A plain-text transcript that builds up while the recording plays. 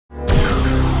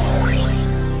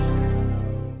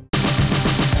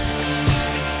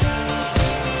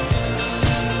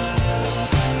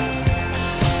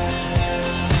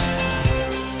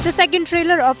second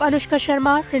trailer of Anushka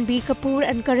Sharma, Ranbir Kapoor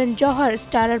and Karan Johar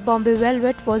starrer Bombay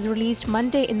Velvet was released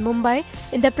Monday in Mumbai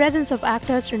in the presence of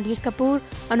actors Ranbir Kapoor,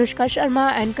 Anushka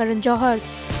Sharma and Karan Johar.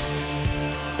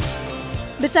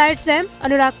 Besides them,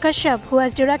 Anurag Kashyap, who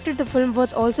has directed the film,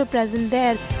 was also present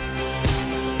there.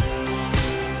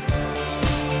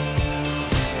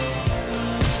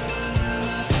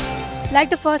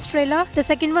 Like the first trailer, the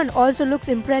second one also looks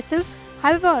impressive.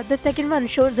 However, the second one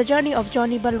shows the journey of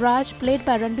Johnny Balraj, played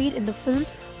by Ranbir in the film,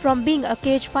 from being a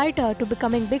cage fighter to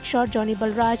becoming big shot Johnny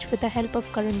Balraj with the help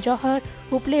of Karan Johar,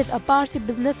 who plays a Parsi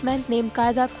businessman named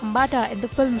Kaizad Khambata in the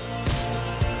film.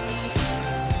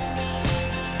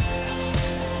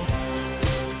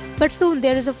 But soon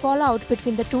there is a fallout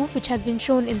between the two, which has been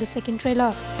shown in the second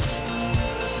trailer.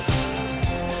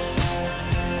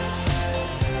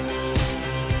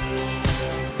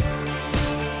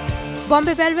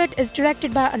 Bombay Velvet is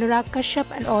directed by Anurag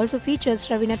Kashyap and also features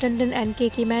Ravina Tandon and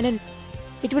K.K. Menon.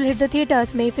 It will hit the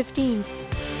theatres May 15.